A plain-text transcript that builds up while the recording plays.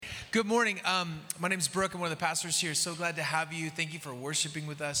Good morning. My name is Brooke. I'm one of the pastors here. So glad to have you. Thank you for worshiping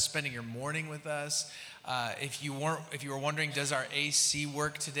with us, spending your morning with us. If you were wondering, does our AC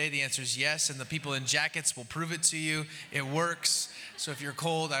work today? The answer is yes, and the people in jackets will prove it to you. It works. So if you're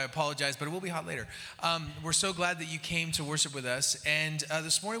cold, I apologize, but it will be hot later. We're so glad that you came to worship with us. And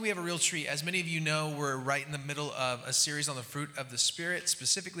this morning we have a real treat. As many of you know, we're right in the middle of a series on the fruit of the Spirit,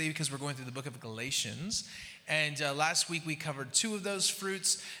 specifically because we're going through the book of Galatians. And last week we covered 2 of those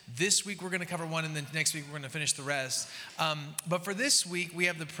fruits. This week we're going to cover 1, and then next week we're going to finish the rest. But for this week, we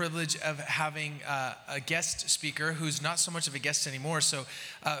have the privilege of having a guest speaker who's not so much of a guest anymore. So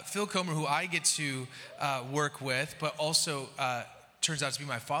Phil Comer, who I get to work with, but also turns out to be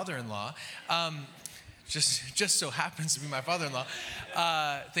my father-in-law. Just so happens to be my father-in-law.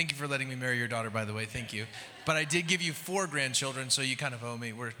 Thank you for letting me marry your daughter, by the way. Thank you. But I did give you 4 grandchildren, so you kind of owe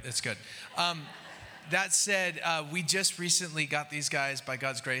me. It's good. That said, we just recently got these guys, by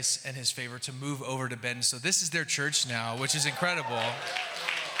God's grace and his favor, to move over to Bend. So this is their church now, which is incredible,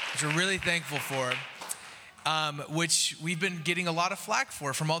 which we're really thankful for, which we've been getting a lot of flack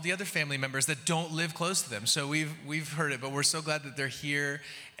for from all the other family members that don't live close to them. So we've heard it, but we're so glad that they're here.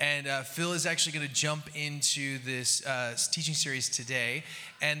 And Phil is actually going to jump into this teaching series today,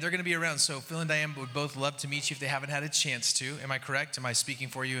 and they're going to be around. So Phil and Diane would both love to meet you if they haven't had a chance to. Am I correct? Am I speaking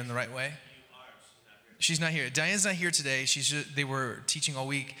for you in the right way? She's not here. Diane's not here today. They were teaching all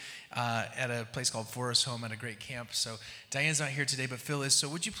week at a place called Forest Home at a great camp. So Diane's not here today, but Phil is. So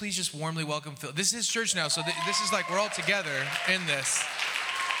would you please just warmly welcome Phil? This is his church now, so this is like we're all together in this.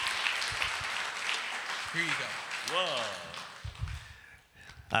 Here you go. Whoa.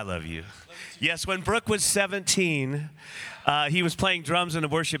 I love you. Yes, when Brooke was 17, he was playing drums in a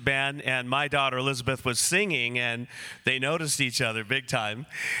worship band, and my daughter Elizabeth was singing, and they noticed each other big time.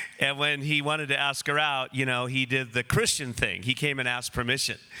 And when he wanted to ask her out, he did the Christian thing. He came and asked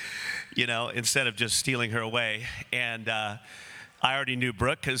permission, instead of just stealing her away. And I already knew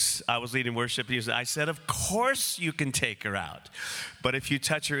Brooke because I was leading worship. I said, of course you can take her out. But if you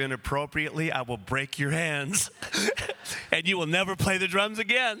touch her inappropriately, I will break your hands. And you will never play the drums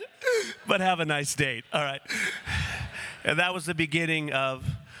again. But have a nice date. All right. And that was the beginning of,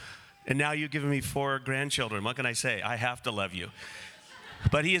 and now you've given me 4 grandchildren. What can I say? I have to love you.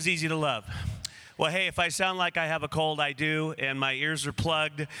 But he is easy to love. Well, hey, if I sound like I have a cold, I do, and my ears are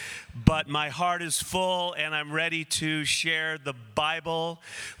plugged, but my heart is full, and I'm ready to share the Bible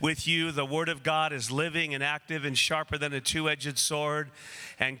with you. The Word of God is living and active and sharper than a 2-edged sword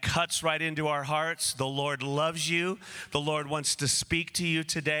and cuts right into our hearts. The Lord loves you. The Lord wants to speak to you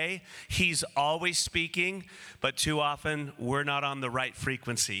today. He's always speaking, but too often we're not on the right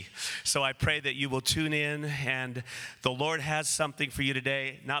frequency. So I pray that you will tune in, and the Lord has something for you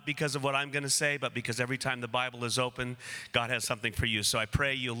today, not because of what I'm going to say, but because every time the Bible is open, God has something for you. So I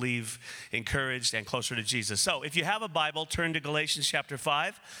pray you'll leave encouraged and closer to Jesus. So if you have a Bible, turn to Galatians chapter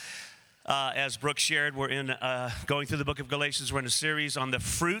 5. As Brooke shared, we're going through the book of Galatians. We're in a series on the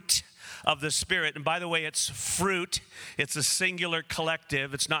fruit of the Spirit. And by the way, it's fruit. It's a singular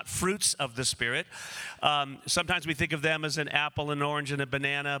collective. It's not fruits of the Spirit. Sometimes we think of them as an apple, an orange, and a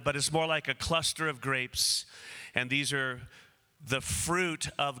banana, but it's more like a cluster of grapes. And these are the fruit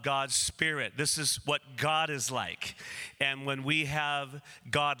of God's Spirit. This is what God is like. And when we have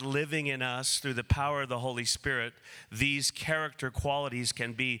God living in us through the power of the Holy Spirit, these character qualities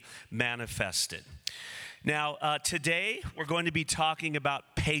can be manifested. Now, today we're going to be talking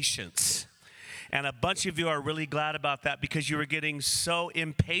about patience. And a bunch of you are really glad about that because you were getting so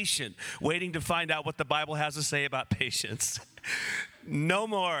impatient, waiting to find out what the Bible has to say about patience. No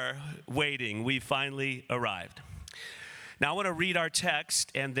more waiting. We finally arrived. Now, I want to read our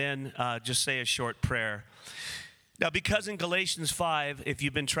text and then just say a short prayer. Now, because in Galatians 5, if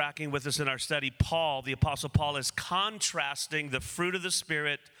you've been tracking with us in our study, the Apostle Paul is contrasting the fruit of the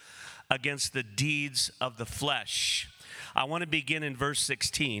Spirit against the deeds of the flesh. I want to begin in verse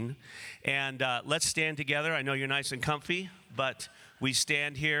 16, and let's stand together. I know you're nice and comfy, but we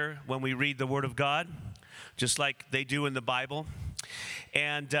stand here when we read the Word of God, just like they do in the Bible.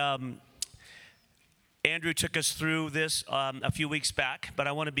 And Andrew took us through this a few weeks back, but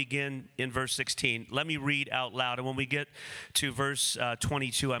I want to begin in verse 16. Let me read out loud, and when we get to verse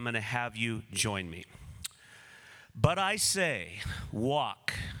 22, I'm going to have you join me. But I say,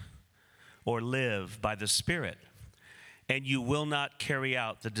 walk or live by the Spirit, and you will not carry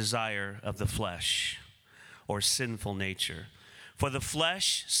out the desire of the flesh or sinful nature. For the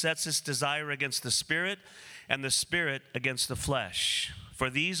flesh sets its desire against the Spirit, and the Spirit against the flesh. For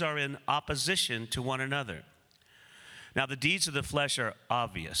these are in opposition to one another. Now the deeds of the flesh are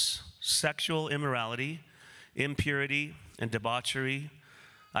obvious: sexual immorality, impurity and debauchery,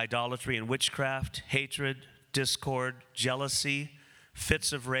 idolatry and witchcraft, hatred, discord, jealousy,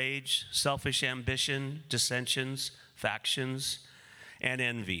 fits of rage, selfish ambition, dissensions, factions, and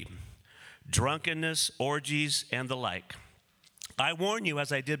envy, drunkenness, orgies, and the like. I warn you,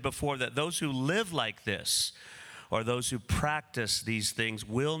 as I did before, that those who live like this, or those who practice these things,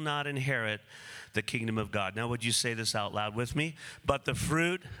 will not inherit the kingdom of God. Now, would you say this out loud with me? But the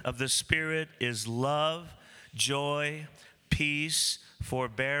fruit of the Spirit is love, joy, peace,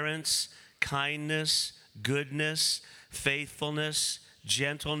 forbearance, kindness, goodness, faithfulness,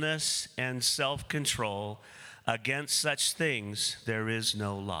 gentleness, and self-control. Against such things there is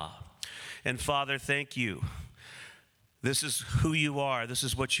no law. And Father, thank you. This is who you are. This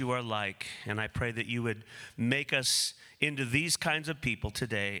is what you are like. And I pray that you would make us into these kinds of people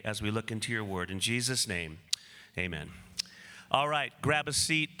today as we look into your word. In Jesus' name, amen. All right, grab a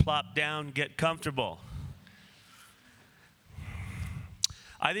seat, plop down, get comfortable.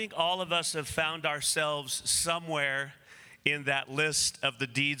 I think all of us have found ourselves somewhere in that list of the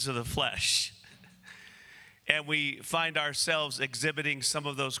deeds of the flesh. And we find ourselves exhibiting some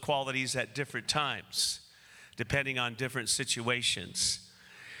of those qualities at different times, depending on different situations.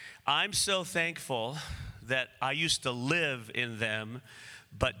 I'm so thankful that I used to live in them,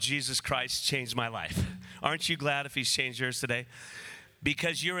 but Jesus Christ changed my life. Aren't you glad if he's changed yours today?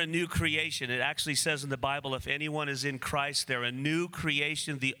 Because you're a new creation. It actually says in the Bible, if anyone is in Christ, they're a new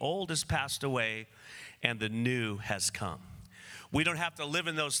creation. The old has passed away and the new has come. We don't have to live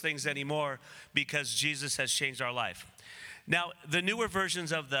in those things anymore because Jesus has changed our life. Now, the newer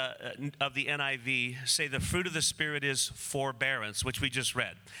versions of the NIV say the fruit of the Spirit is forbearance, which we just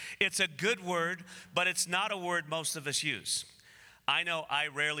read. It's a good word, but it's not a word most of us use. I know I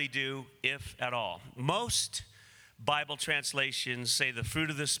rarely do, if at all. Most Bible translations say the fruit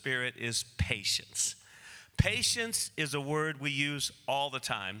of the Spirit is patience. Patience is a word we use all the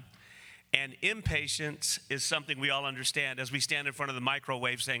time. And impatience is something we all understand as we stand in front of the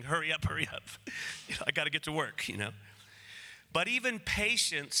microwave saying, hurry up, I got to get to work, But even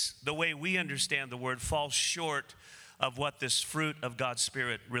patience, the way we understand the word, falls short of what this fruit of God's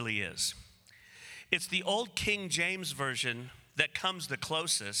Spirit really is. It's the old King James Version that comes the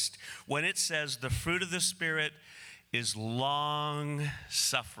closest when it says the fruit of the Spirit is long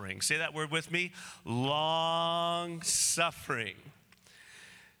suffering. Say that word with me, long suffering.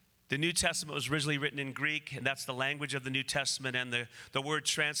 The New Testament was originally written in Greek, and that's the language of the New Testament, and the word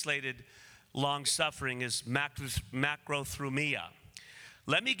translated long-suffering is macrothumia.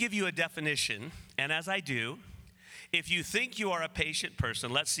 Let me give you a definition, and as I do, if you think you are a patient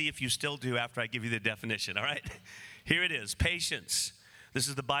person, let's see if you still do after I give you the definition, all right? Here it is, patience. This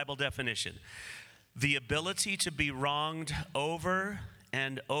is the Bible definition. The ability to be wronged over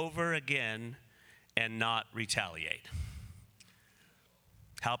and over again and not retaliate.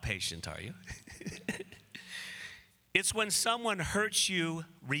 How patient are you? It's when someone hurts you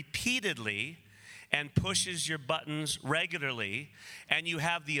repeatedly and pushes your buttons regularly, and you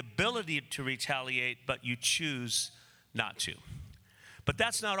have the ability to retaliate, but you choose not to. But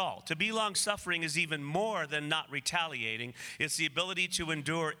that's not all. To be long-suffering is even more than not retaliating. It's the ability to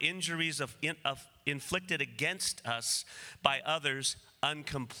endure injuries inflicted against us by others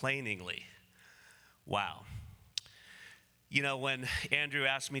uncomplainingly. Wow. When Andrew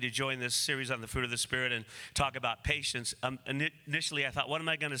asked me to join this series on the fruit of the Spirit and talk about patience, initially I thought, what am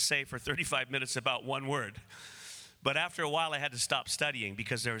I going to say for 35 minutes about one word? But after a while, I had to stop studying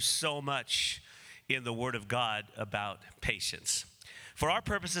because there's so much in the Word of God about patience. For our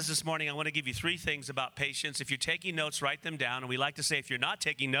purposes this morning, I want to give you 3 things about patience. If you're taking notes, write them down. And we like to say, if you're not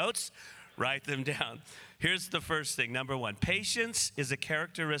taking notes, write them down. Here's the first thing. Number 1, patience is a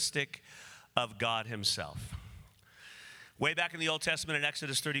characteristic of God himself. Way back in the Old Testament in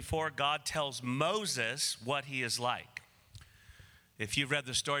Exodus 34, God tells Moses what he is like. If you've read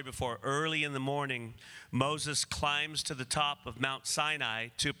the story before, early in the morning, Moses climbs to the top of Mount Sinai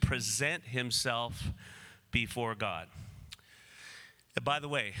to present himself before God. And by the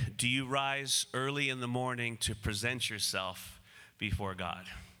way, do you rise early in the morning to present yourself before God?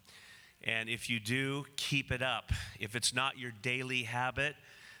 And if you do, keep it up. If it's not your daily habit,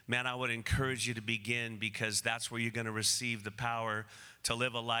 man, I would encourage you to begin, because that's where you're going to receive the power to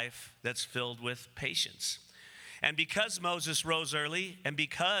live a life that's filled with patience. And because Moses rose early and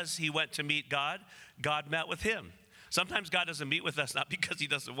because he went to meet God, God met with him. Sometimes God doesn't meet with us, not because he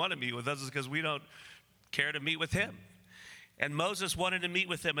doesn't want to meet with us, it's because we don't care to meet with him. And Moses wanted to meet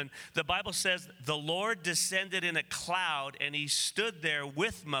with him. And the Bible says the Lord descended in a cloud and he stood there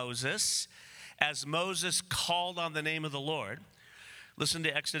with Moses as Moses called on the name of the Lord. Listen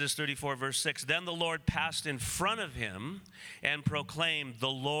to Exodus 34, verse 6. Then the Lord passed in front of him and proclaimed, the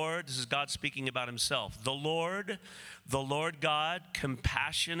Lord, this is God speaking about himself, the Lord God,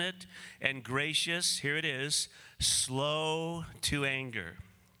 compassionate and gracious, here it is, slow to anger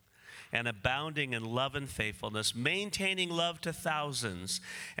and abounding in love and faithfulness, maintaining love to thousands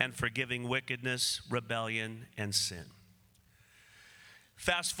and forgiving wickedness, rebellion, and sin.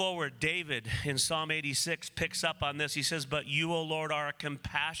 Fast forward, David in Psalm 86 picks up on this. He says, but you, O Lord, are a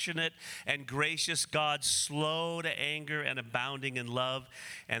compassionate and gracious God, slow to anger and abounding in love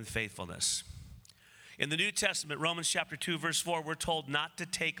and faithfulness. In the New Testament, Romans chapter 2, verse 4, we're told not to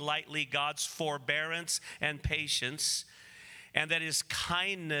take lightly God's forbearance and patience, and that his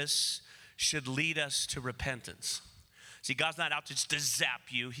kindness should lead us to repentance. See, God's not out just to zap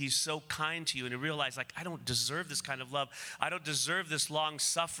you. He's so kind to you, and you realize, like, I don't deserve this kind of love. I don't deserve this long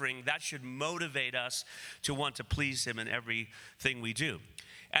suffering. That should motivate us to want to please him in everything we do.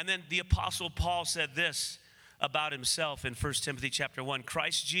 And then the Apostle Paul said this about himself in 1 Timothy chapter 1.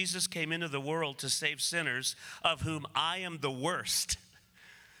 Christ Jesus came into the world to save sinners, of whom I am the worst.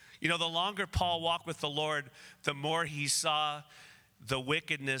 You know, the longer Paul walked with the Lord, the more he saw the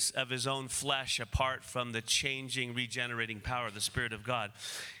wickedness of his own flesh apart from the changing, regenerating power of the Spirit of God.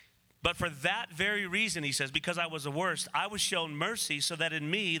 But for that very reason, he says, because I was the worst, I was shown mercy so that in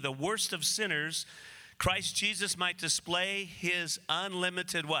me, the worst of sinners, Christ Jesus might display his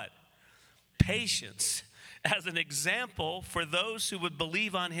unlimited what? Patience as an example for those who would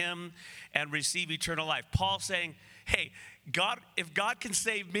believe on him and receive eternal life. Paul saying, hey, God, if God can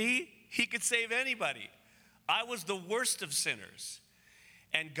save me, he could save anybody. I was the worst of sinners,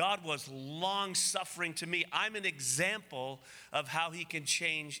 and God was long-suffering to me. I'm an example of how he can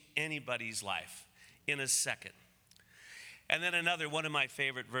change anybody's life in a second. And then another one of my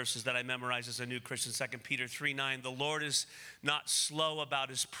favorite verses that I memorized as a new Christian, 2 Peter 3:9. The Lord is not slow about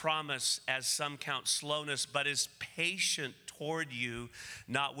his promise, as some count slowness, but is patient toward you,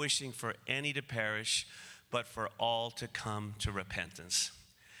 not wishing for any to perish, but for all to come to repentance.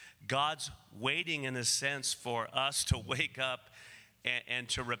 God's waiting, in a sense, for us to wake up and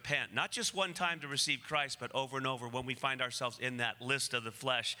to repent. Not just one time to receive Christ, but over and over when we find ourselves in that list of the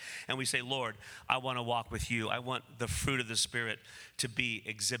flesh and we say, Lord, I want to walk with you. I want the fruit of the Spirit to be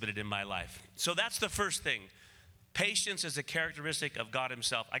exhibited in my life. So that's the first thing. Patience is a characteristic of God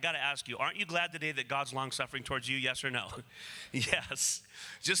himself. I got to ask you, aren't you glad today that God's long-suffering towards you, yes or no? Yes.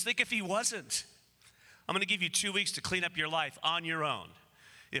 Just think if he wasn't. I'm going to give you 2 weeks to clean up your life on your own.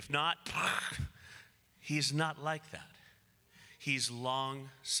 If not, he's not like that. He's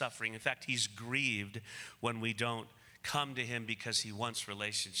long-suffering. In fact, he's grieved when we don't come to him because he wants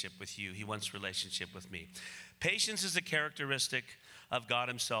relationship with you. He wants relationship with me. Patience is a characteristic of God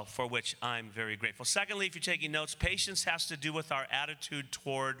himself, for which I'm very grateful. Secondly, if you're taking notes, patience has to do with our attitude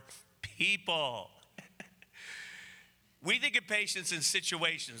toward people. We think of patience in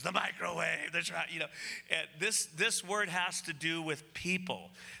situations, the microwave, and this word has to do with people.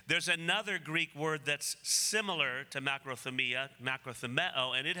 There's another Greek word that's similar to macrothemia,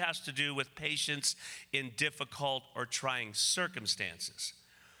 macrothemeo, and it has to do with patience in difficult or trying circumstances.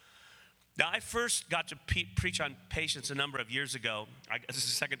 Now, I first got to preach on patience a number of years ago. This is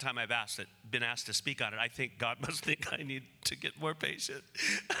the second time I've been asked to speak on it. I think God must think I need to get more patient.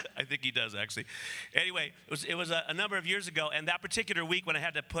 I think he does, actually. Anyway, it was a number of years ago, and that particular week when I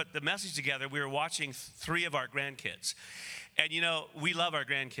had to put the message together, we were watching 3 of our grandkids. And, we love our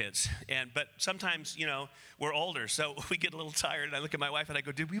grandkids, but sometimes, we're older, so we get a little tired, and I look at my wife and I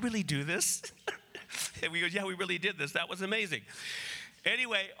go, did we really do this? And we go, yeah, we really did this. That was amazing.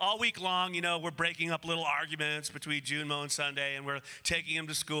 Anyway, all week long, we're breaking up little arguments between Junmo and Sunday, and we're taking him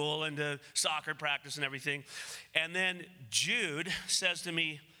to school and to soccer practice and everything. And then Jude says to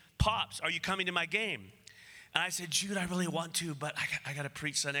me, Pops, are you coming to my game? And I said, Jude, I really want to, but I got to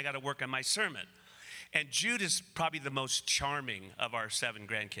preach Sunday. I got to work on my sermon. And Jude is probably the most charming of our 7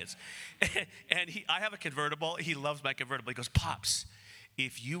 grandkids. And I have a convertible. He loves my convertible. He goes, Pops,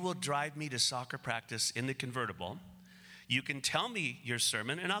 if you will drive me to soccer practice in the convertible, you can tell me your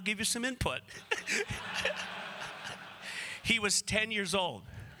sermon, and I'll give you some input. He was 10 years old.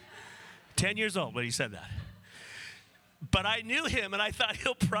 10 years old when he said that. But I knew him, and I thought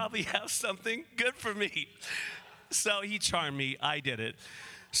he'll probably have something good for me. So he charmed me. I did it.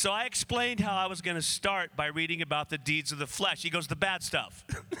 So I explained how I was going to start by reading about the deeds of the flesh. He goes, the bad stuff.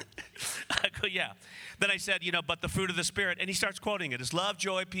 I go, yeah. Then I said, but the fruit of the Spirit. And he starts quoting it. It's love,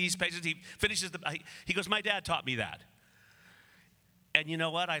 joy, peace, patience. He finishes he goes, my dad taught me that. And you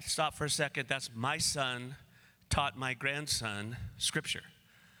know what? I stopped for a second. That's my son taught my grandson Scripture.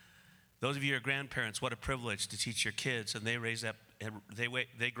 Those of you who are grandparents, what a privilege to teach your kids, and they raise up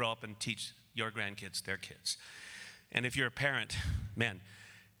they grow up and teach your grandkids their kids. And if you're a parent, man,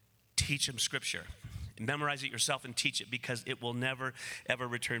 teach them Scripture. Memorize it yourself and teach it, because it will never, ever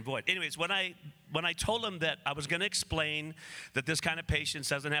return void. Anyways, when I told him that I was going to explain that this kind of patience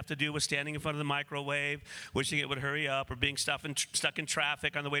doesn't have to do with standing in front of the microwave, wishing it would hurry up, or being stuck in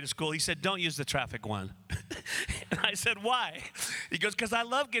traffic on the way to school, he said, don't use the traffic one. And I said, why? He goes, because I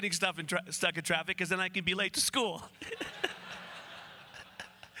love getting stuck in traffic, because then I can be late to school.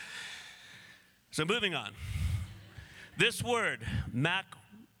 So moving on. This word,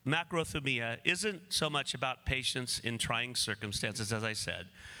 macrothumia, isn't so much about patience in trying circumstances, as I said,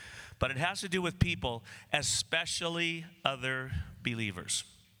 but it has to do with people, especially other believers.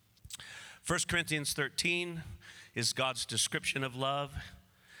 1 Corinthians 13 is God's description of love.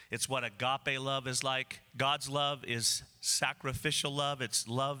 It's what agape love is like. God's love is sacrificial love. It's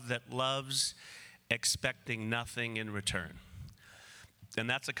love that loves, expecting nothing in return. And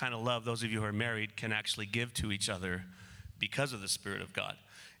that's the kind of love those of you who are married can actually give to each other because of the Spirit of God.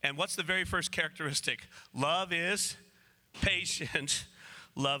 And what's the very first characteristic? Love is patient.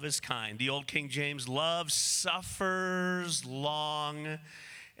 Love is kind. The old King James, love suffers long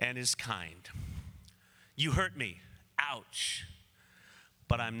and is kind. You hurt me. Ouch.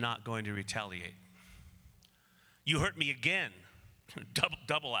 But I'm not going to retaliate. You hurt me again.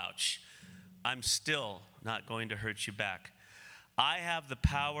 Double ouch. I'm still not going to hurt you back. I have the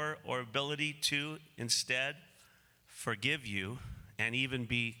power or ability to instead forgive you and even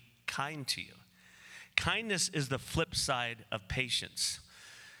be kind to you. Kindness is the flip side of patience.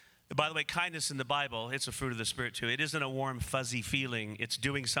 By the way, kindness in the Bible, it's a fruit of the Spirit too. It isn't a warm, fuzzy feeling. It's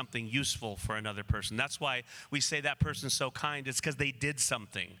doing something useful for another person. That's why we say that person's so kind. It's because they did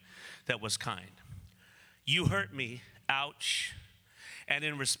something that was kind. You hurt me, ouch. And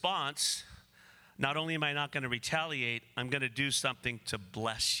in response, not only am I not going to retaliate, I'm going to do something to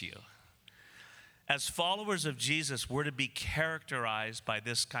bless you. As followers of Jesus, we're to be characterized by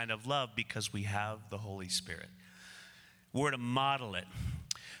this kind of love because we have the Holy Spirit. We're to model it.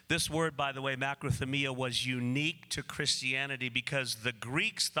 This word, by the way, macrothumia, was unique to Christianity because the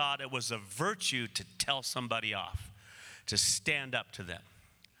Greeks thought it was a virtue to tell somebody off, to stand up to them.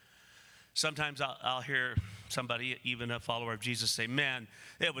 Sometimes I'll hear somebody, even a follower of Jesus, say, man,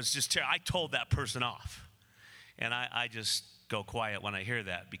 it was just terrible. I told that person off. And I just go quiet when I hear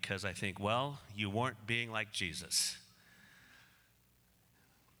that because I think, well, you weren't being like Jesus.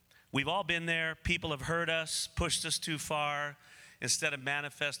 We've all been there. People have hurt us, pushed us too far. Instead of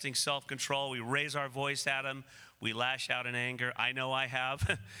manifesting self-control, we raise our voice at them. We lash out in anger. I know I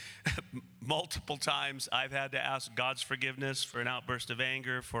have. Multiple times I've had to ask God's forgiveness for an outburst of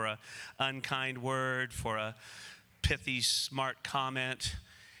anger, for an unkind word, for a pithy, smart comment.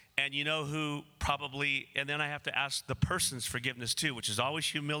 And you know who probably, and then I have to ask the person's forgiveness too, which is always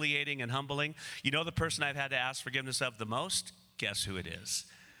humiliating and humbling. You know the person I've had to ask forgiveness of the most? Guess who it is?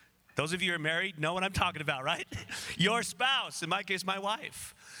 Those of you who are married know what I'm talking about, right? Your spouse, in my case, my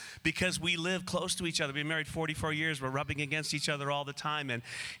wife. Because we live close to each other. We've been married 44 years. We're rubbing against each other all the time. And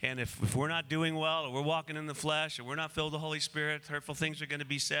if we're not doing well, or we're walking in the flesh, or we're not filled with the Holy Spirit, hurtful things are going to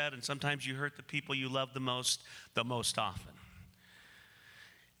be said. And sometimes you hurt the people you love the most often.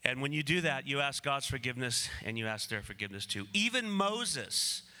 And when you do that, you ask God's forgiveness and you ask their forgiveness too. Even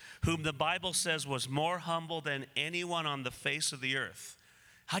Moses, whom the Bible says was more humble than anyone on the face of the earth.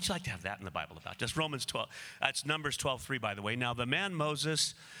 How'd you like to have that in the Bible about? Just Romans 12. That's Numbers 12:3, by the way. Now, the man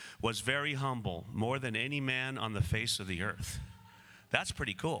Moses was very humble, more than any man on the face of the earth. That's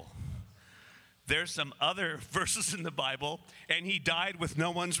pretty cool. There's some other verses in the Bible, and he died with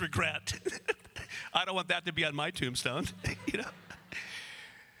no one's regret. I don't want that to be on my tombstone, you know.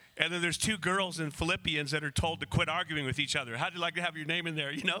 And then there's two girls in Philippians that are told to quit arguing with each other. How'd you like to have your name in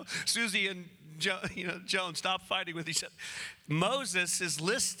there? You know, Susie and Joan, stop fighting with each other. Moses is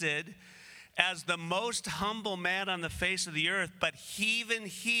listed as the most humble man on the face of the earth, but even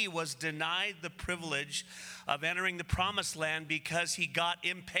he was denied the privilege of entering the promised land because he got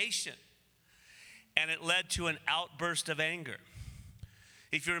impatient. And it led to an outburst of anger.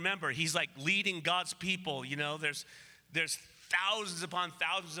 If you remember, he's like leading God's people. You know, there's thousands upon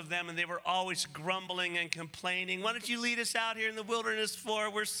thousands of them, and they were always grumbling and complaining. Why don't you lead us out here in the wilderness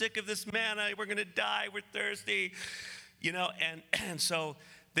for? We're sick of this manna. We're going to die. We're thirsty. You know, and so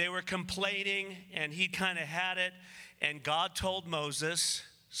they were complaining, and he kind of had it. And God told Moses,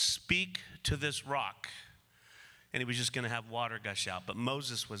 speak to this rock. And he was just going to have water gush out. But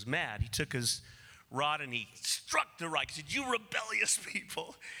Moses was mad. He took his rod and he struck the rock. He said, you rebellious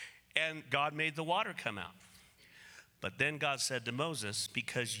people. And God made the water come out. But then God said to Moses,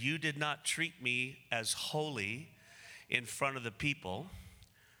 because you did not treat me as holy in front of the people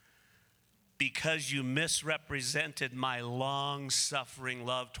because you misrepresented my long-suffering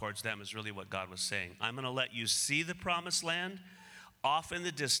love towards them, is really what God was saying. I'm going to let you see the promised land off in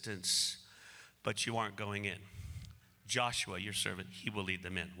the distance, but you aren't going in. Joshua, your servant, he will lead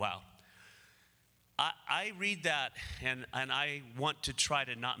them in. Wow. I read that and I want to try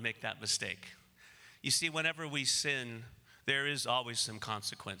to not make that mistake. You see, whenever we sin, there is always some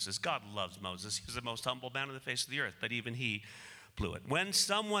consequences. God loves Moses. He was the most humble man on the face of the earth, but even he blew it. When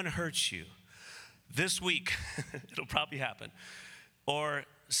someone hurts you, this week, it'll probably happen, or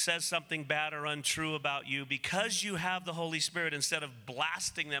says something bad or untrue about you, because you have the Holy Spirit, instead of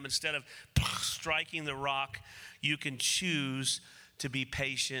blasting them, instead of striking the rock, you can choose to be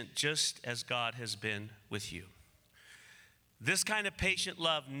patient just as God has been with you. This kind of patient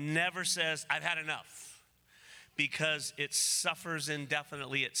love never says, I've had enough, because it suffers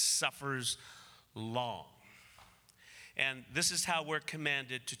indefinitely, it suffers long. And this is how we're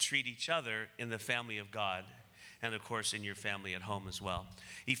commanded to treat each other in the family of God, and of course in your family at home as well.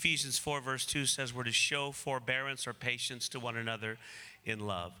 Ephesians 4 verse 2 says we're to show forbearance or patience to one another in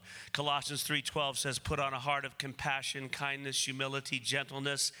love. Colossians 3:12 says put on a heart of compassion, kindness, humility,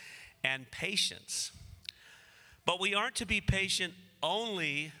 gentleness, and patience. But we aren't to be patient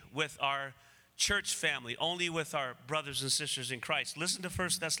only with our church family, only with our brothers and sisters in Christ. Listen to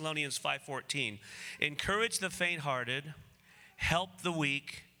 1 Thessalonians 5:14. Encourage the faint-hearted, help the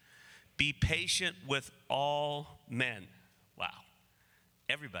weak, be patient with all men. Wow.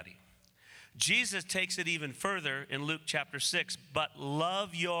 Everybody. Jesus takes it even further in Luke chapter 6. But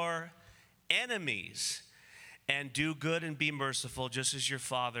love your enemies and do good and be merciful, just as your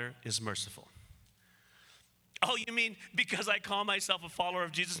Father is merciful. Oh, you mean because I call myself a follower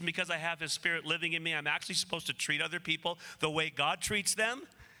of Jesus and because I have his Spirit living in me, I'm actually supposed to treat other people the way God treats them?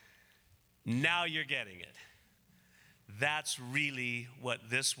 Now you're getting it. That's really what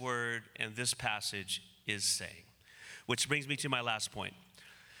this word and this passage is saying. Which brings me to my last point.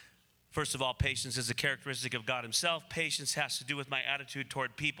 First of all, patience is a characteristic of God himself. Patience has to do with my attitude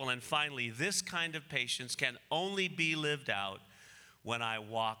toward people. And finally, this kind of patience can only be lived out when I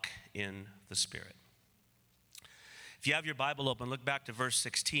walk in the Spirit. If you have your Bible open, look back to verse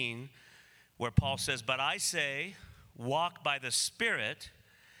 16, where Paul says, but I say, walk by the Spirit,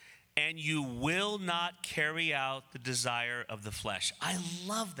 and you will not carry out the desire of the flesh. I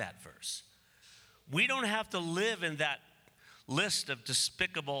love that verse. We don't have to live in that list of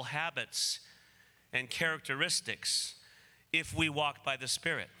despicable habits and characteristics if we walk by the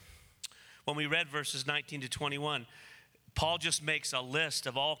Spirit. When we read verses 19 to 21, Paul just makes a list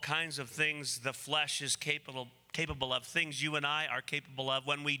of all kinds of things the flesh is capable of, things you and I are capable of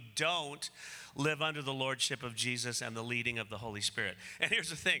when we don't live under the lordship of Jesus and the leading of the Holy Spirit. And here's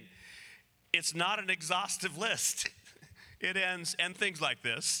the thing, it's not an exhaustive list. It ends, and things like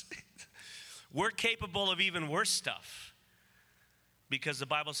this. We're capable of even worse stuff because the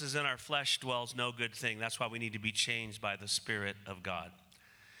Bible says in our flesh dwells no good thing. That's why we need to be changed by the Spirit of God.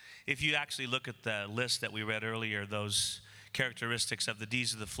 If you actually look at the list that we read earlier, those characteristics of the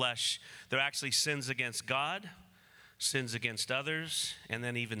deeds of the flesh, they're actually sins against God, sins against others, and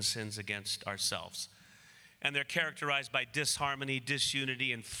then even sins against ourselves. And they're characterized by disharmony,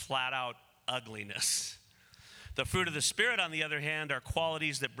 disunity, and flat-out ugliness. The fruit of the Spirit, on the other hand, are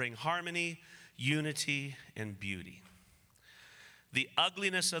qualities that bring harmony, unity, and beauty. The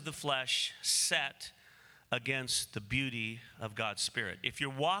ugliness of the flesh set against the beauty of God's Spirit. If you're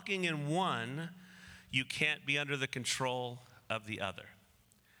walking in one, you can't be under the control of the other.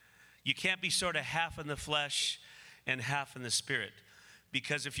 You can't be sort of half in the flesh and half in the Spirit.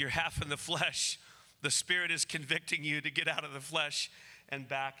 Because if you're half in the flesh, the Spirit is convicting you to get out of the flesh and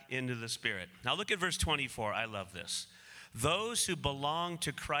back into the Spirit. Now look at verse 24. I love this. Those who belong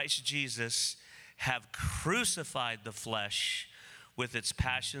to Christ Jesus have crucified the flesh with its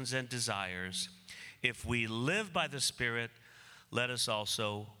passions and desires. If we live by the Spirit, let us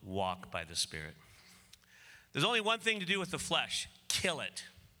also walk by the Spirit. There's only one thing to do with the flesh: kill it.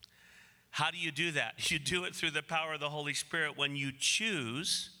 How do you do that? You do it through the power of the Holy Spirit when you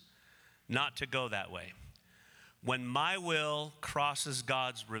choose not to go that way. When my will crosses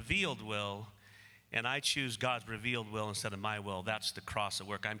God's revealed will, and I choose God's revealed will instead of my will, that's the cross at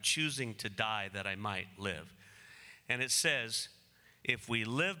work. I'm choosing to die that I might live. And it says, if we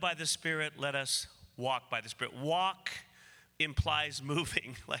live by the Spirit, let us walk by the Spirit. Walk implies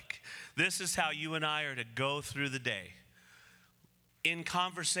moving. Like, this is how you and I are to go through the day. In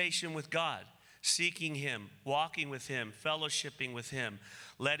conversation with God, seeking him, walking with him, fellowshipping with him,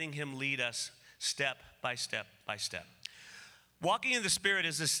 letting him lead us step by step by step. Walking in the Spirit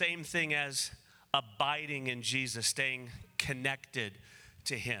is the same thing as abiding in Jesus, staying connected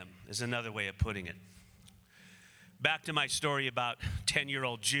to him is another way of putting it. Back to my story about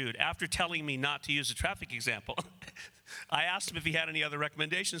 10-year-old Jude. After telling me not to use a traffic example, I asked him if he had any other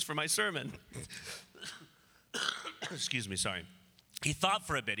recommendations for my sermon. Excuse me, sorry. He thought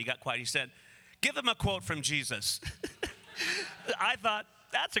for a bit. He got quiet. He said, give him a quote from Jesus. I thought,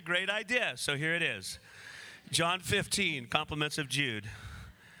 that's a great idea. So here it is. John 15, compliments of Jude.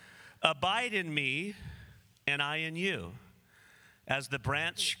 Abide in me, and I in you. As the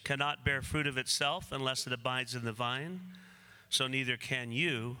branch cannot bear fruit of itself unless it abides in the vine, so neither can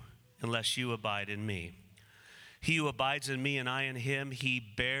you unless you abide in me. He who abides in me and I in him, he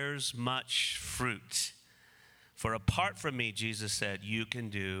bears much fruit. For apart from me, Jesus said, you can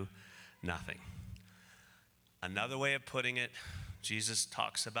do nothing. Another way of putting it, Jesus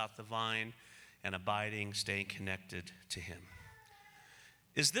talks about the vine and abiding, staying connected to him.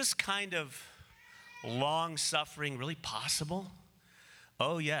 Is this kind of long suffering really possible?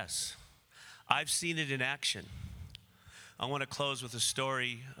 Oh, yes. I've seen it in action. I want to close with a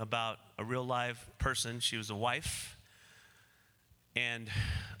story about a real live person. She was a wife, and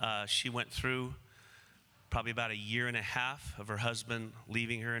she went through probably about a year and a half of her husband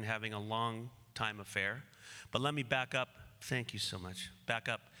leaving her and having a long time affair. But let me back up. Thank you so much. Back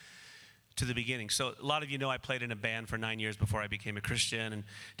up to the beginning. So a lot of you know I played in a band for 9 years before I became a Christian, and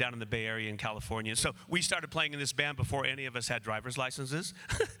down in the Bay Area in California. So we started playing in this band before any of us had driver's licenses.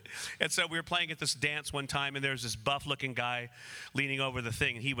 And so we were playing at this dance one time, and there was this buff-looking guy leaning over the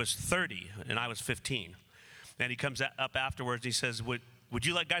thing, and he was 30, and I was 15. And he comes up afterwards, and he says, would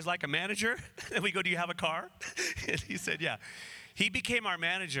you guys like a manager? And we go, do you have a car? And he said, yeah. He became our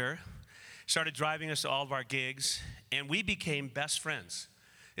manager, started driving us to all of our gigs, and we became best friends.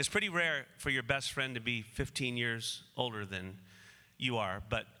 It's pretty rare for your best friend to be 15 years older than you are,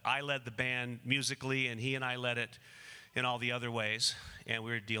 but I led the band musically, and he and I led it in all the other ways, and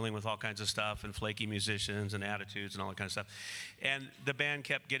we were dealing with all kinds of stuff and flaky musicians and attitudes and all that kind of stuff. And the band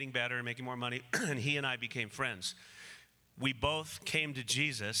kept getting better and making more money, and he and I became friends. We both came to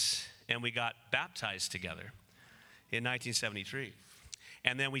Jesus, and we got baptized together in 1973.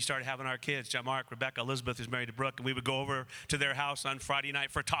 And then we started having our kids, John Mark, Rebecca, Elizabeth, who's married to Brooke, and we would go over to their house on Friday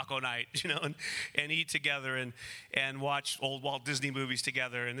night for taco night, and eat together and watch old Walt Disney movies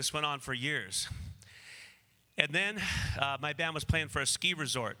together. And this went on for years. And then my band was playing for a ski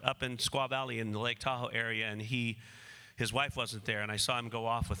resort up in Squaw Valley in the Lake Tahoe area, and his wife wasn't there, and I saw him go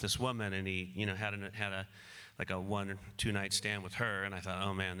off with this woman, and he had a 1 or 2 night stand with her, and I thought,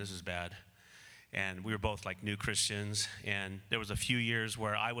 oh man, this is bad. And we were both like new Christians, and there was a few years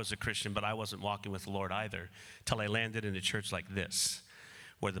where I was a Christian, but I wasn't walking with the Lord either, till I landed in a church like this,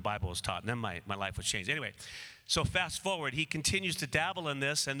 where the Bible was taught, and then my life was changed. Anyway, so fast forward, he continues to dabble in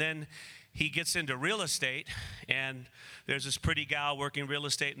this, and then he gets into real estate, and there's this pretty gal working real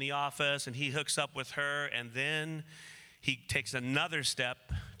estate in the office, and he hooks up with her, and then he takes another step,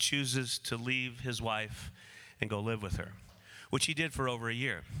 chooses to leave his wife and go live with her, which he did for over a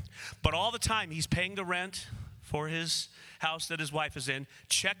year. But all the time, he's paying the rent for his house that his wife is in,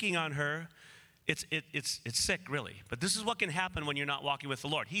 checking on her. It's sick, really. But this is what can happen when you're not walking with the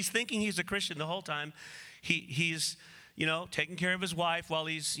Lord. He's thinking he's a Christian the whole time. He's taking care of his wife while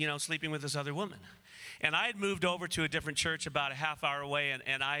he's, sleeping with this other woman. And I had moved over to a different church about a half hour away,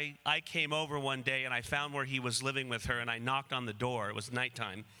 and I came over one day, and I found where he was living with her, and I knocked on the door. It was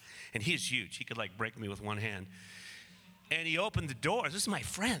nighttime, and he's huge. He could, break me with one hand. And he opened the door. This is my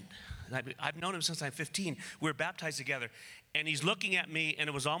friend. I've known him since I'm 15. We were baptized together. And he's looking at me, and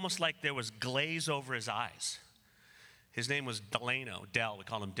it was almost like there was glaze over his eyes. His name was Delano, Del. We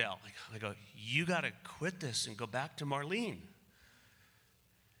call him Del. I go, you got to quit this and go back to Marlene.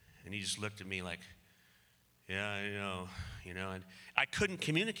 And he just looked at me like, yeah, I know, and I couldn't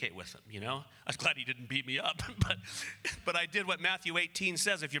communicate with him, I was glad he didn't beat me up, but I did what Matthew 18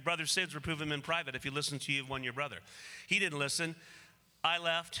 says, if your brother sins, reprove him in private. If he listens to you, you've won your brother. He didn't listen. I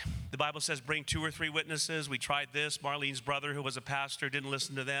left. The Bible says bring 2 or 3 witnesses. We tried this. Marlene's brother, who was a pastor, didn't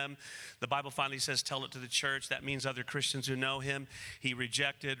listen to them. The Bible finally says tell it to the church. That means other Christians who know him. He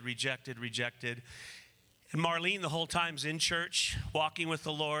rejected. And Marlene, the whole time's in church, walking with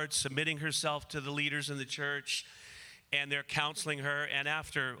the Lord, submitting herself to the leaders in the church, and they're counseling her. And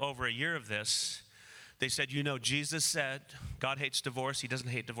after over a year of this, they said, Jesus said God hates divorce. He doesn't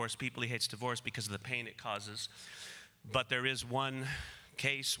hate divorced people. He hates divorce because of the pain it causes. But there is one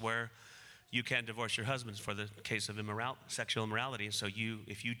case where you can divorce your husbands for the case of sexual immorality. And so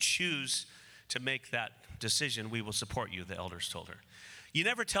if you choose to make that decision, we will support you, the elders told her. You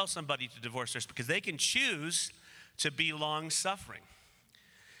never tell somebody to divorce theirs because they can choose to be long-suffering.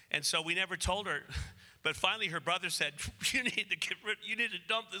 And so we never told her. But finally her brother said, you need to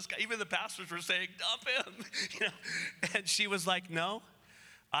dump this guy. Even the pastors were saying, dump him. And she was like, no,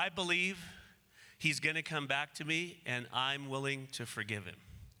 I believe he's going to come back to me and I'm willing to forgive him.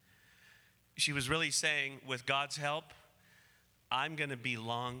 She was really saying, with God's help, I'm going to be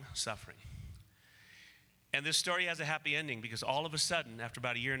long suffering. And this story has a happy ending because all of a sudden, after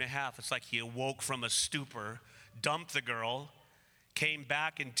about a year and a half, it's like he awoke from a stupor, dumped the girl, came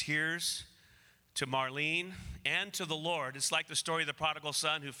back in tears to Marlene and to the Lord. It's like the story of the prodigal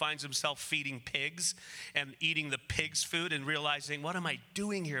son who finds himself feeding pigs and eating the pigs' food and realizing, what am I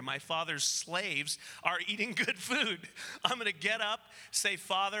doing here? My father's slaves are eating good food. I'm going to get up, say,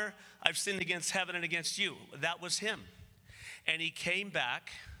 Father, I've sinned against heaven and against you. That was him. And he came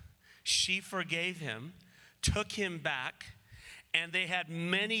back. She forgave him, took him back, and they had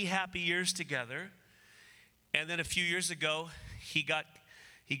many happy years together. And then a few years ago, he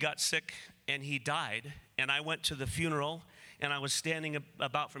got sick and he died. And I went to the funeral and I was standing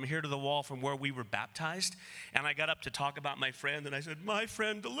about from here to the wall from where we were baptized. And I got up to talk about my friend and I said, my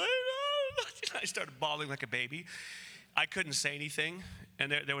friend Delana. I started bawling like a baby. I couldn't say anything.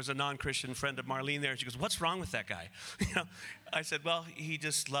 And there was a non-Christian friend of Marlene there. And she goes, what's wrong with that guy? I said, well, he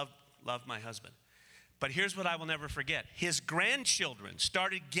just loved my husband. But here's what I will never forget. His grandchildren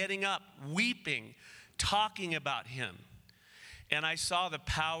started getting up, weeping, talking about him. And I saw the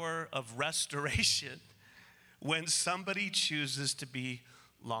power of restoration when somebody chooses to be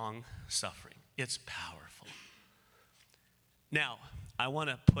long-suffering. It's powerful. Now, I want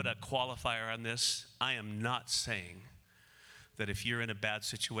to put a qualifier on this. I am not saying that if you're in a bad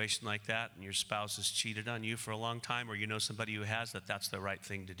situation like that and your spouse has cheated on you for a long time, or you know somebody who has, that's the right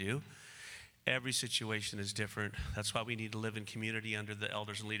thing to do. Every situation is different. That's why we need to live in community under the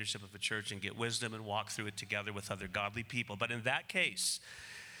elders and leadership of a church and get wisdom and walk through it together with other godly people. But in that case,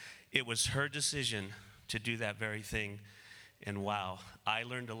 it was her decision to do that very thing. And wow, I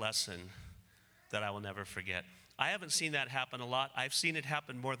learned a lesson that I will never forget. I haven't seen that happen a lot. I've seen it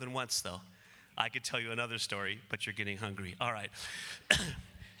happen more than once, though. I could tell you another story, but you're getting hungry. All right.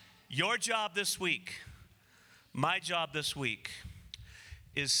 Your job this week, my job this week,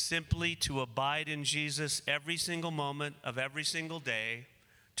 is simply to abide in Jesus every single moment of every single day,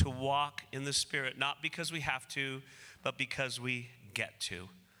 to walk in the Spirit, not because we have to, but because we get to.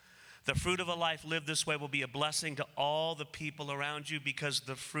 The fruit of a life lived this way will be a blessing to all the people around you, because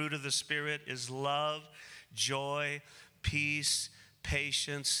the fruit of the Spirit is love, joy, peace,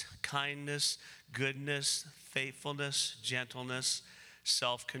 patience, kindness, goodness, faithfulness, gentleness,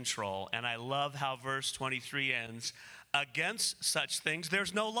 self-control. And I love how verse 23 ends. Against such things,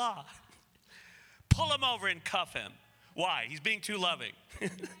 there's no law. Pull him over and cuff him. Why? He's being too loving.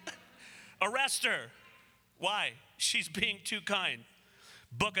 Arrest her. Why? She's being too kind.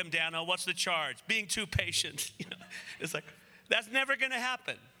 Book him, Dano. What's the charge? Being too patient. It's like, that's never going to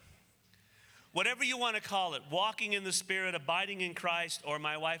happen. Whatever you want to call it, walking in the Spirit, abiding in Christ, or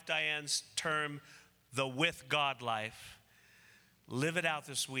my wife Diane's term, the with God life, live it out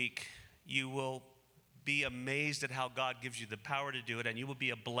this week. You will be amazed at how God gives you the power to do it, and you will be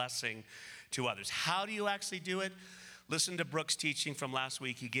a blessing to others. How do you actually do it? Listen to Brooks' teaching from last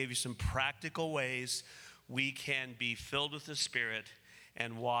week. He gave you some practical ways we can be filled with the Spirit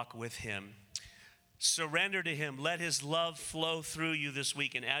and walk with Him. Surrender to Him. Let His love flow through you this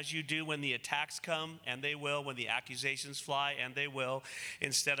week. And as you do, when the attacks come, and they will, when the accusations fly, and they will,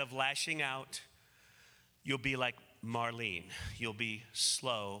 instead of lashing out, you'll be like Marlene. You'll be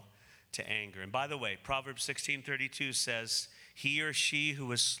slow to anger. And by the way, Proverbs 16:32 says, he or she who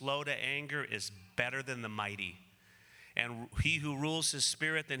is slow to anger is better than the mighty. And he who rules his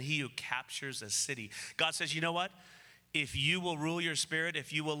spirit than he who captures a city. God says, you know what? If you will rule your spirit,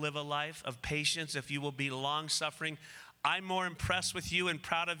 if you will live a life of patience, if you will be long-suffering, I'm more impressed with you and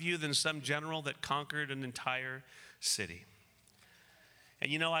proud of you than some general that conquered an entire city. And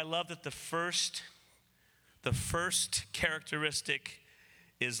you know, I love that the first characteristic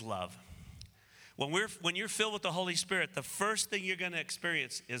is love. When you're filled with the Holy Spirit, the first thing you're going to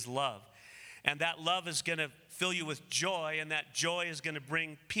experience is love. And that love is going to fill you with joy, and that joy is going to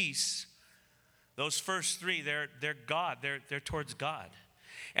bring peace. Those first three, they're God. They're towards God.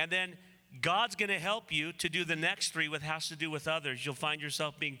 And then God's going to help you to do the next three, which has to do with others. You'll find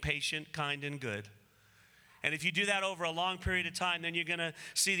yourself being patient, kind, and good. And if you do that over a long period of time, then you're going to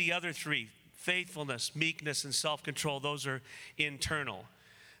see the other three: faithfulness, meekness, and self-control. Those are internal.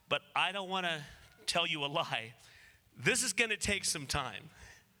 But I don't want to tell you a lie. This is going to take some time.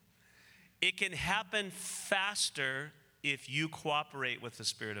 It can happen faster if you cooperate with the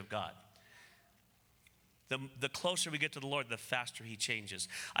Spirit of God. The closer we get to the Lord, the faster he changes.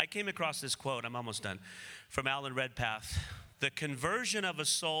 I came across this quote, I'm almost done, from Alan Redpath. The conversion of a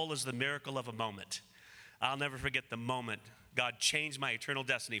soul is the miracle of a moment. I'll never forget the moment God changed my eternal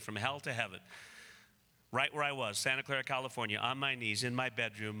destiny from hell to heaven. Right where I was, Santa Clara, California, on my knees, in my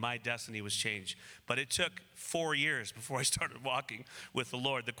bedroom, my destiny was changed. But it took 4 years before I started walking with the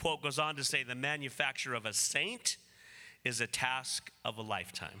Lord. The quote goes on to say, the manufacture of a saint is a task of a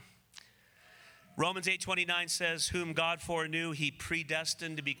lifetime. Romans 8:29 says, whom God foreknew, he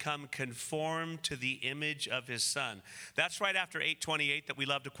predestined to become conformed to the image of his Son. That's right after 8:28 that we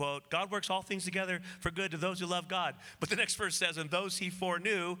love to quote. God works all things together for good to those who love God. But the next verse says, and those he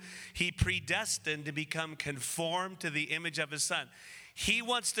foreknew, he predestined to become conformed to the image of his Son. He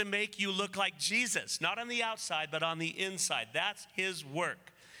wants to make you look like Jesus, not on the outside, but on the inside. That's his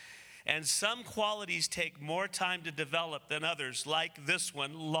work. And some qualities take more time to develop than others, like this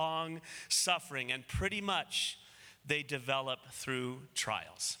one, long suffering. And pretty much they develop through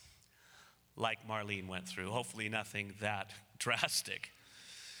trials, like Marlene went through. Hopefully nothing that drastic.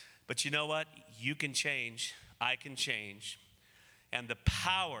 But you know what? You can change. I can change. And the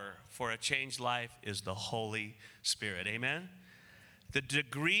power for a changed life is the Holy Spirit. Amen? The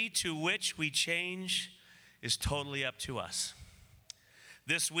degree to which we change is totally up to us.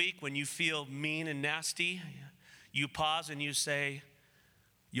 This week, when you feel mean and nasty, you pause and you say,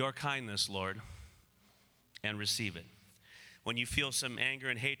 your kindness, Lord, and receive it. When you feel some anger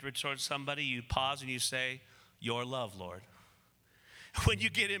and hatred towards somebody, you pause and you say, your love, Lord. When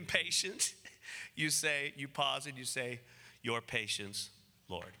you get impatient, you pause and you say, your patience,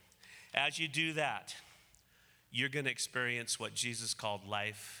 Lord. As you do that, you're going to experience what Jesus called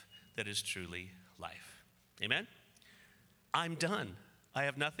life that is truly life. Amen? I'm done. I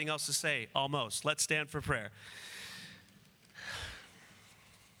have nothing else to say, almost. Let's stand for prayer.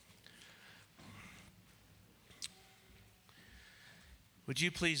 Would you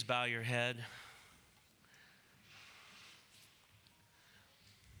please bow your head?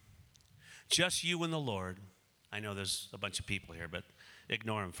 Just you and the Lord. I know there's a bunch of people here, but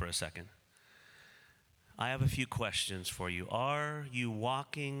ignore them for a second. I have a few questions for you. Are you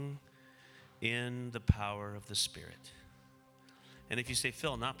walking in the power of the Spirit? And if you say,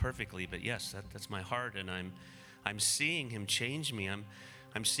 Phil, not perfectly, but yes, that's my heart, and I'm seeing him change me.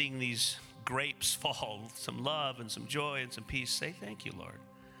 I'm seeing these grapes fall, some love and some joy and some peace. Say thank you, Lord.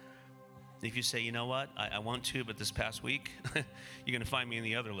 If you say, you know what, I want to, but this past week, you're going to find me in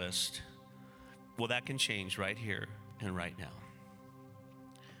the other list. Well, that can change right here and right now.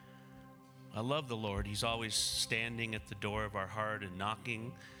 I love the Lord. He's always standing at the door of our heart and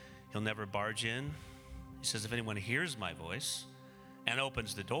knocking. He'll never barge in. He says, if anyone hears my voice and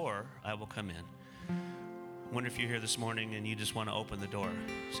opens the door, I will come in. I wonder if you're here this morning and you just want to open the door.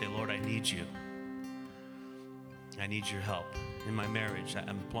 Say, Lord, I need you. I need your help. In my marriage,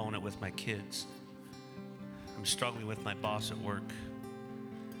 I'm blowing it with my kids. I'm struggling with my boss at work.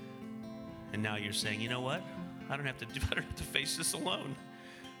 And now you're saying, you know what? I don't have to face this alone.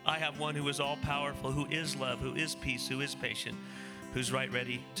 I have one who is all powerful, who is love, who is peace, who is patient, who's right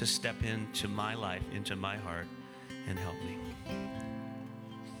ready to step into my life, into my heart, and help me.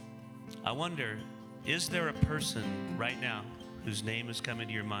 I wonder, is there a person right now whose name is coming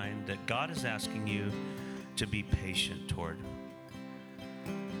to your mind that God is asking you to be patient toward?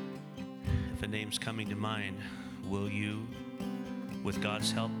 If a name's coming to mind, will you, with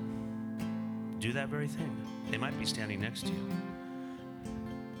God's help, do that very thing? They might be standing next to you.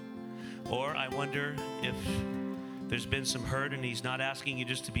 Or I wonder if there's been some hurt and he's not asking you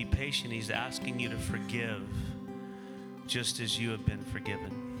just to be patient, he's asking you to forgive just as you have been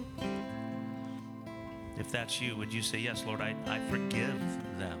forgiven. If that's you, would you say, yes, Lord, I forgive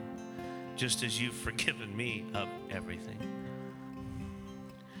them just as you've forgiven me of everything.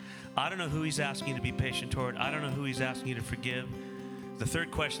 I don't know who he's asking you to be patient toward. I don't know who he's asking you to forgive. The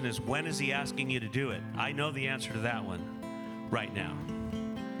third question is, when is he asking you to do it? I know the answer to that one right now.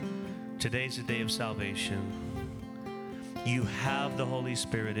 Today's the day of salvation. You have the Holy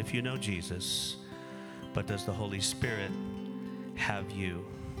Spirit if you know Jesus, but does the Holy Spirit have you?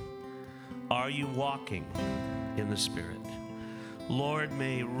 Are you walking in the Spirit? Lord,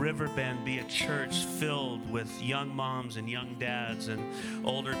 may Riverbend be a church filled with young moms and young dads and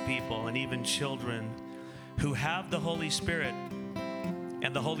older people and even children who have the Holy Spirit,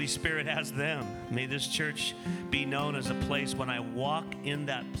 and the Holy Spirit has them. May this church be known as a place when I walk in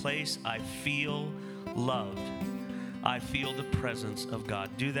that place, I feel loved. I feel the presence of God.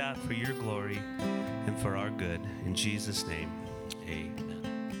 Do that for your glory and for our good. In Jesus' name, amen.